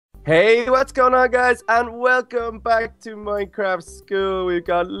Hey, what's going on, guys? And welcome back to Minecraft School. We've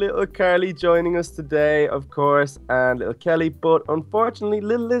got little Carly joining us today, of course, and little Kelly. But unfortunately,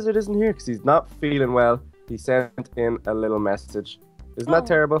 little Lizard isn't here because he's not feeling well. He sent in a little message. Isn't that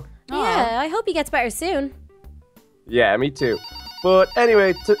terrible? Yeah, I hope he gets better soon. Yeah, me too. But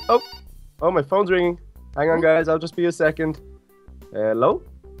anyway, oh, my phone's ringing. Hang on, guys. I'll just be a second. Hello?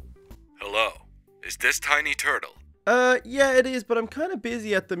 Hello. Is this Tiny Turtle? Yeah, it is, but I'm kind of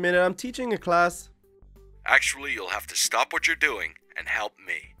busy at the minute. I'm teaching a class. Actually, you'll have to stop what you're doing and help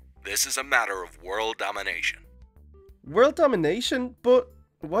me. This is a matter of world domination. World domination? But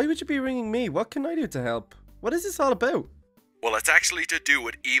why would you be ringing me? What can I do to help? What is this all about? Well, it's actually to do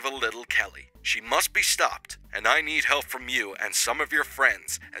with evil little Kelly. She must be stopped, and I need help from you and some of your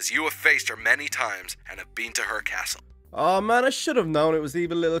friends, as you have faced her many times and have been to her castle. Oh man, I should have known it was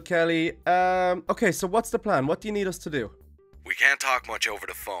evil little Kelly. Okay, so what's the plan? What do you need us to do? We can't talk much over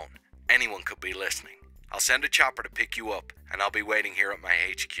the phone. Anyone could be listening. I'll send a chopper to pick you up, and I'll be waiting here at my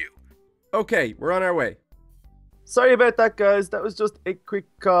HQ. Okay, we're on our way. Sorry about that, guys. That was just a quick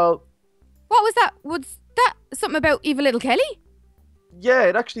call. What was that? Was that something about evil little Kelly? Yeah,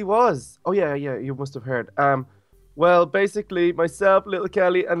 it actually was. Oh yeah, you must have heard. Well, basically, myself, little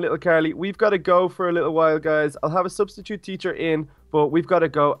Kelly, and little Carly, we've got to go for a little while, guys. I'll have a substitute teacher in, but we've got to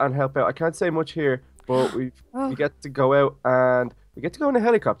go and help out. I can't say much here, but we get to go out and we get to go in a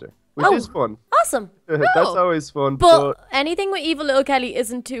helicopter, which is fun. Awesome. That's always fun. But anything with evil little Kelly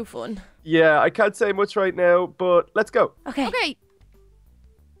isn't too fun. Yeah, I can't say much right now, but let's go. Okay.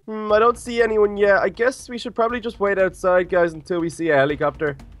 I don't see anyone yet. I guess we should probably just wait outside, guys, until we see a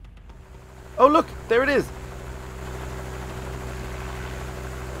helicopter. Oh, look, there it is.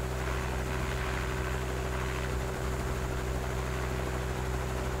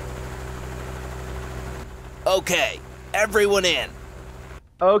 Okay, everyone in.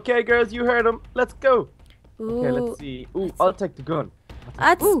 Okay, girls, you heard him. Let's go. Ooh, Okay, let's see. Ooh, I'll take the gun.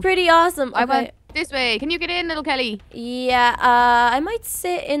 that's pretty awesome. I Okay. went this way. Can you get in, little Kelly? Yeah, I might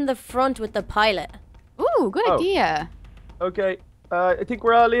sit in the front with the pilot. Ooh, good idea. Okay, I think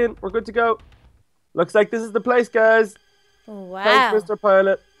we're all in. We're good to go. Looks like this is the place, guys. Wow. Thanks, Mr.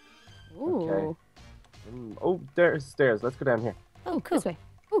 Pilot. Ooh. Okay. Oh, there's stairs. Let's go down here. Oh, cool. This way.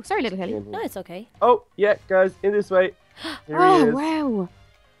 Oh, sorry, little Kelly. No, it's okay. Oh, yeah, guys, in this way. Here he Oh, is. wow.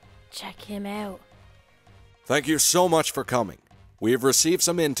 Check him out. Thank you so much for coming. We have received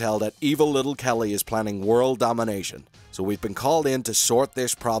some intel that evil little Kelly is planning world domination, so we've been called in to sort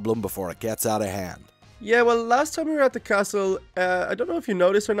this problem before it gets out of hand. Yeah, well, last time we were at the castle, I don't know if you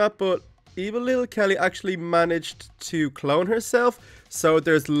noticed or not, but evil little Kelly actually managed to clone herself, so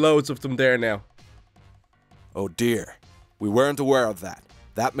there's loads of them there now. Oh dear, we weren't aware of that.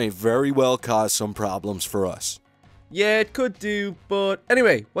 That may very well cause some problems for us. Yeah, it could do, but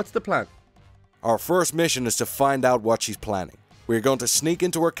anyway, what's the plan? Our first mission is to find out what she's planning. We're going to sneak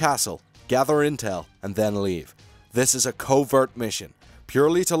into her castle, gather intel, and then leave. This is a covert mission,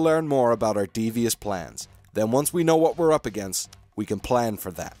 purely to learn more about our devious plans. Then once we know what we're up against, we can plan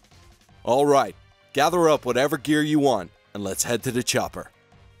for that. Alright, gather up whatever gear you want, and let's head to the chopper.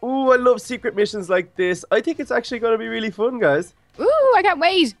 Ooh, I love secret missions like this. I think it's actually going to be really fun, guys. Ooh, I can't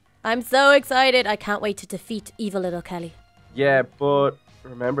wait. I'm so excited. I can't wait to defeat evil little Kelly. Yeah, but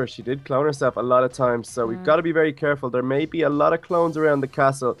remember, she did clone herself a lot of times, so we've got to be very careful. There may be a lot of clones around the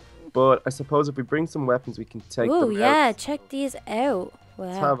castle, but I suppose if we bring some weapons, we can take them out. Ooh, yeah, check these out. Wow.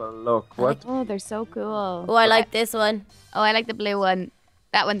 Let's have a look. What? Oh, they're so cool. Oh, I like this one. Oh, I like the blue one.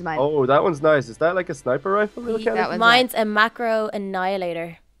 That one's mine. Oh, that one's nice. Is that like a sniper rifle, little Kelly? that one's Mine's a macro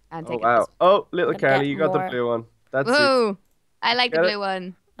annihilator. I'll Oh, take wow. it. Oh, little Gonna Kelly, get you got more. the blue one. That's it. Ooh, I like the Get it? blue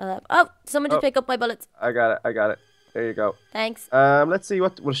one. Oh, someone just pick up my bullets. I got it. There you go. Thanst. Let's see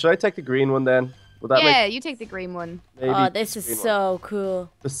what. Well, should I take the green one then? Will that Yeah, you take the green one. make maybe Oh, this the is green one? so cool.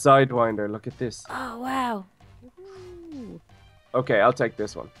 The Sidewinder. Look at this. Oh, wow. Okay, I'll take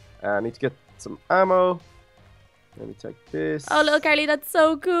this one. I need to get some ammo. Let me take this. Oh, little Carly, that's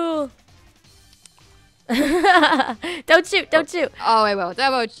so cool. Don't shoot. Oh, I won't. I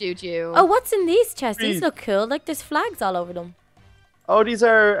won't shoot you. Oh, what's in these chests? These Please. look cool. Like there's flags all over them. Oh, these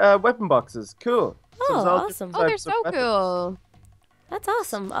are weapon boxes. Cool. Oh, there's all awesome. different Oh, they're types of so weapons. cool. That's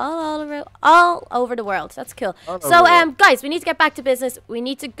awesome. All over the world. That's cool. All over So, the world. guys, we need to get back to business. We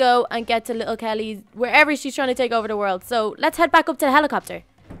need to go and get to little Kelly wherever she's trying to take over the world. So let's head back up to the helicopter.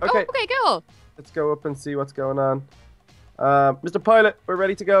 Okay, Oh, okay, cool. let's go up and see what's going on. Mr. Pilot, we're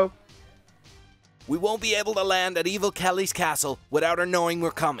ready to go. We won't be able to land at Evil Kelly's castle without her knowing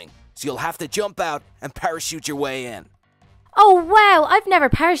we're coming, so you'll have to jump out and parachute your way in. Oh, wow. I've never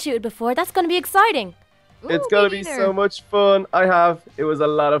parachuted before. That's going to be exciting. It's Ooh, gonna me be neither. so much fun. It was a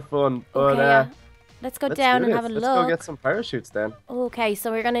lot of fun. But Okay, let's go let's down do and this. have a Let's look. go get some parachutes then. Okay,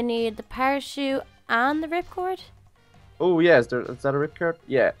 so we're gonna need the parachute and the ripcord. Oh yeah, is that a ripcord?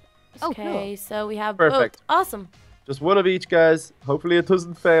 Yeah. Oh, cool. Okay, so we have Perfect. both. Awesome. Just one of each, guys. Hopefully it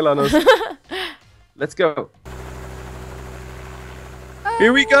doesn't fail on us. Let's go.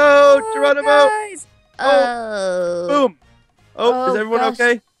 Here we go, Geronimo. Guys. Oh. Boom. Oh, Oh, is everyone gosh.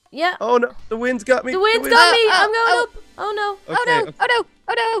 okay? Yeah. Oh no, the wind's got me. The wind's got me. I'm going oh. up. Oh no. Okay, Oh no! Oh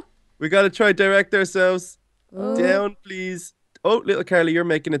no! Oh we gotta try direct ourselves. Oh. Down, please. Oh, little Carly, you're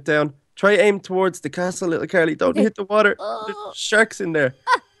making it down. Try aim towards the castle, little Carly. Don't Okay. hit the water. Oh. There's sharks in there.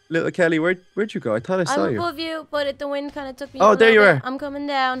 Little Kelly, where'd you go? I thought I saw I'm you. above you, but the wind kind of took me. Oh, up a there little you bit. are. I'm coming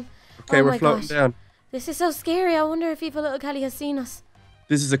down. Okay, Oh we're my floating gosh. down. This is so scary. I wonder if evil little Kelly has seen us.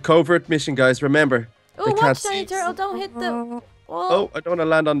 This is a covert mission, guys. Remember, Oh, they can't watch, see Tiny us. Turtle. Don't hit the wall. Oh, I don't want to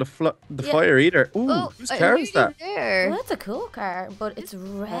land on the Yeah. fire either. Ooh, no! whose car is that? There. Well, that's a cool car, but it's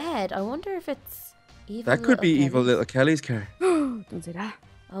red. I wonder if it's evil. That could be little evil Kelly's. little Kelly's car. Don't say that.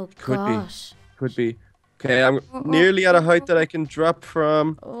 Oh Could be. gosh. Could be. Okay, I'm nearly at a height that I can drop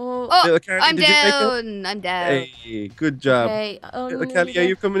from. Oh. Oh, Little Kelly, I'm did you make it? down. I'm down. Hey, good job. Okay. Oh, Little no, Kelly, are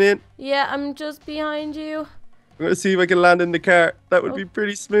you coming in? Yeah, I'm just behind you. I'm gonna see if I can land in the car. That would Oh. be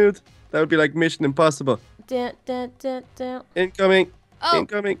pretty smooth. That would be like Mission Impossible. Dun, dun, dun, dun. Incoming. Oh.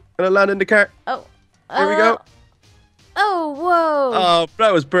 Incoming. Gonna land in the car. Oh. There we go. Oh, whoa. Oh,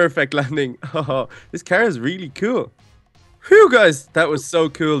 that was perfect landing. Oh, this car is really cool. Whew, guys, that was so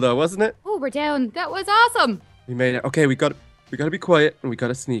cool though, wasn't it? Oh, we're down. That was awesome. We made it. Okay, we gotta be quiet and we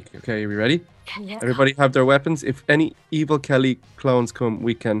gotta sneak. Okay, are we ready? Yeah. Everybody have their weapons. If any evil Kelly clones come,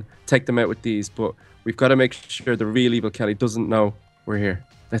 we can take them out with these. But we've got to make sure the real evil Kelly doesn't know we're here.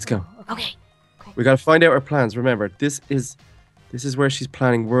 Let's go. Okay. We gotta find out her plans. Remember, this is where she's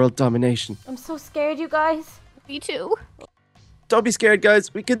planning world domination. I'm so scared, you guys. Me too. Don't be scared,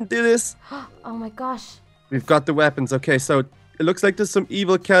 guys. We can do this. Oh my gosh. We've got the weapons. Okay, so it looks like there's some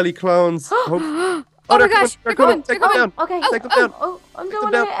evil Kelly clones. Oh they're my gosh, They're they're coming. coming, Take they're them down. Okay. Take them down. Oh, I Take don't them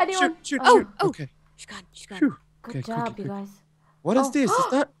want to down. hit anyone. Shoot, Oh, shoot. oh. Okay. She's gone. She's gone. Phew. Good Okay, job, quick, you quick. guys. What is Oh. this?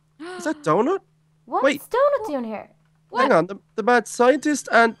 Is that Donut? What's Wait. Donut doing here? Hang on. The mad scientist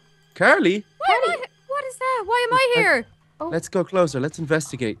and Carly. What is that? Why am I here? Let's go closer. Let's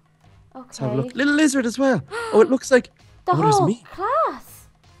investigate. Let's have a Okay. look. Little lizard as well. Oh, it looks like The what does it whole mean? class.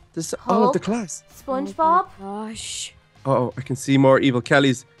 This all of the Hulk. class. SpongeBob. Gosh. Oh, I can see more evil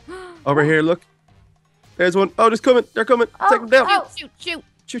Kellys over here. Look. There's one. Oh, there's coming. They're coming. Oh, Take them down. oh. Shoot, shoot.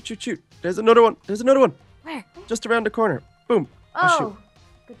 Shoot, shoot, shoot. There's another one. There's another one. Where? Just around the corner. Boom. Oh, shoot. Oh,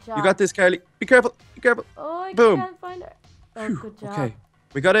 good job. You got this, Carly. Be careful. Be careful. Oh, I Boom. can't find her. Oh, Phew, good job. Okay.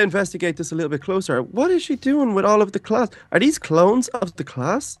 We got to investigate this a little bit closer. What is she doing with all of the class? Are these clones of the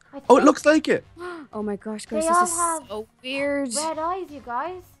class? I Oh, it think looks like it. Oh my gosh, They guys, all this is have so weird. red eyes, you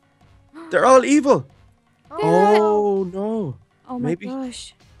guys. They're all evil. Oh, Oh, no. Oh my Maybe-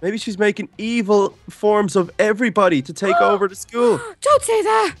 gosh. Maybe she's making evil forms of everybody to take over the school. Don't say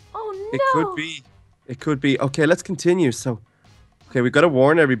that. oh no. It could be. It could be. Okay, let's continue. So, okay, we got to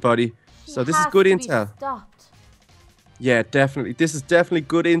warn everybody. She So this is has good to be intel. Stopped. Yeah, definitely. This is definitely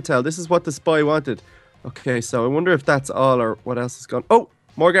good intel. This is what the spy wanted. Okay, so I wonder if that's all or what else is gone. Oh,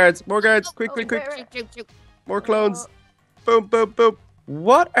 more guards. More guards. Quick, quick, quick. wait. Shoot, shoot. More clones. Boom, boom, boom.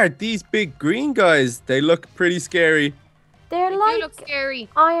 What are these big green guys? They look pretty scary. They're They like do look scary.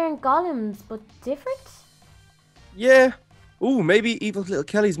 iron golems, but different. Yeah. Ooh, maybe evil little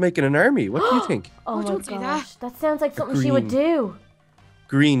Kelly's making an army. What do you think? Oh, Oh, my don't say that. gosh, that sounds like something she would green. do.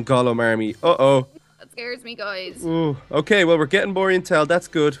 Green Gollum army. Uh-oh. That scares me, guys. Ooh. Okay, well, we're getting more intel. That's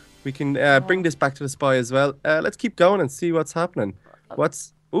good. We can bring this back to the spy as well. Let's keep going and see what's happening.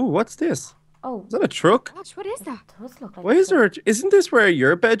 What's this? Oh, Is that a truck? Gosh, what is that? does look like. Why is a- there? Isn't this where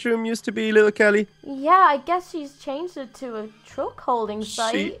your bedroom used to be, little Kelly? Yeah, I guess she's changed it to a truck holding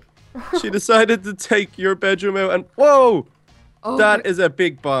site. She decided to take your bedroom out, and whoa, Oh, that is a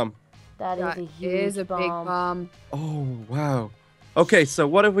big bomb. That is that a huge is a big bomb. bomb. Oh wow. Okay, so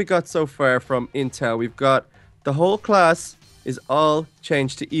what have we got so far from intel? We've got the whole class is all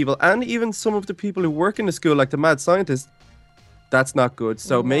changed to evil, and even some of the people who work in the school, like the mad scientist. That's not good.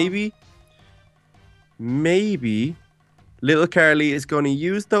 So No. maybe little Carly is going to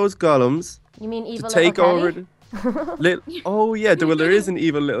use those golems You mean to evil take little over. Kelly? Oh yeah, well there is an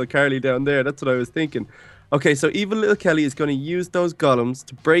evil little Carly down there. That's what I was thinking. Okay, so evil little Kelly is going to use those golems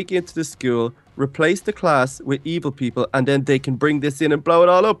to break into the school, replace the class with evil people, and then they can bring this in and blow it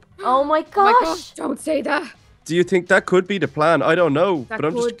all up. Oh my Oh my gosh. gosh, don't say that. Do you think that could be the plan? I don't know, That but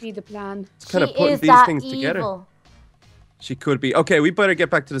I'm could just be the plan. kind of She putting is these that things together. evil. She could be. Okay, we better get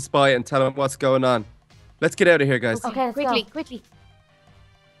back to the spy and tell him what's going on. Let's get out of here, guys. Okay, let's Quickly, go. quickly.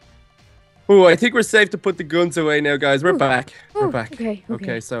 Oh, I think we're safe to put the guns away now, guys. We're back. We're back.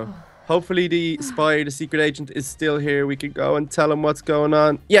 Okay. So hopefully the spy, the secret agent, is still here. We can go and tell him what's going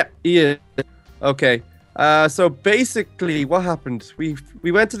on. Yeah, he is. Okay. So basically, what happened? We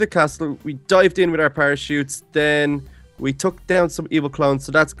went to the castle. We dived in with our parachutes. Then we took down some evil clones.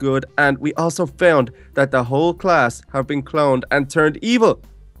 So that's good. And we also found that the whole class have been cloned and turned evil.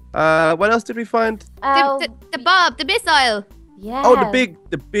 What else did we find? The missile. Yeah. Oh,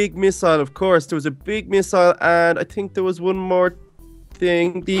 the big missile, of course. There was a big missile, and I think there was one more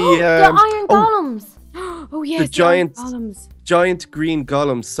thing. The iron golems. Oh yes, the giant columns. giant green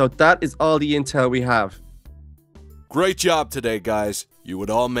golems. So that is all the intel we have. Great job today, guys. You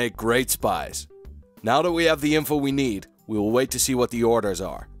would all make great spies. Now that we have the info we need, we will wait to see what the orders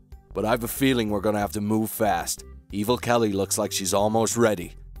are. But I have a feeling we're gonna have to move fast. Evil Kelly looks like she's almost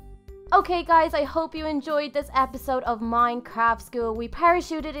ready. Okay guys, I hope you enjoyed this episode of Minecraft School. We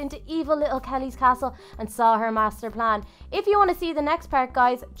parachuted into evil little Kelly's castle and saw her master plan. If you want to see the next part,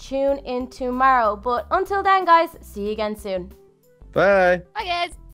 guys, tune in tomorrow. But until then, guys, see you again soon. Bye. Bye guys.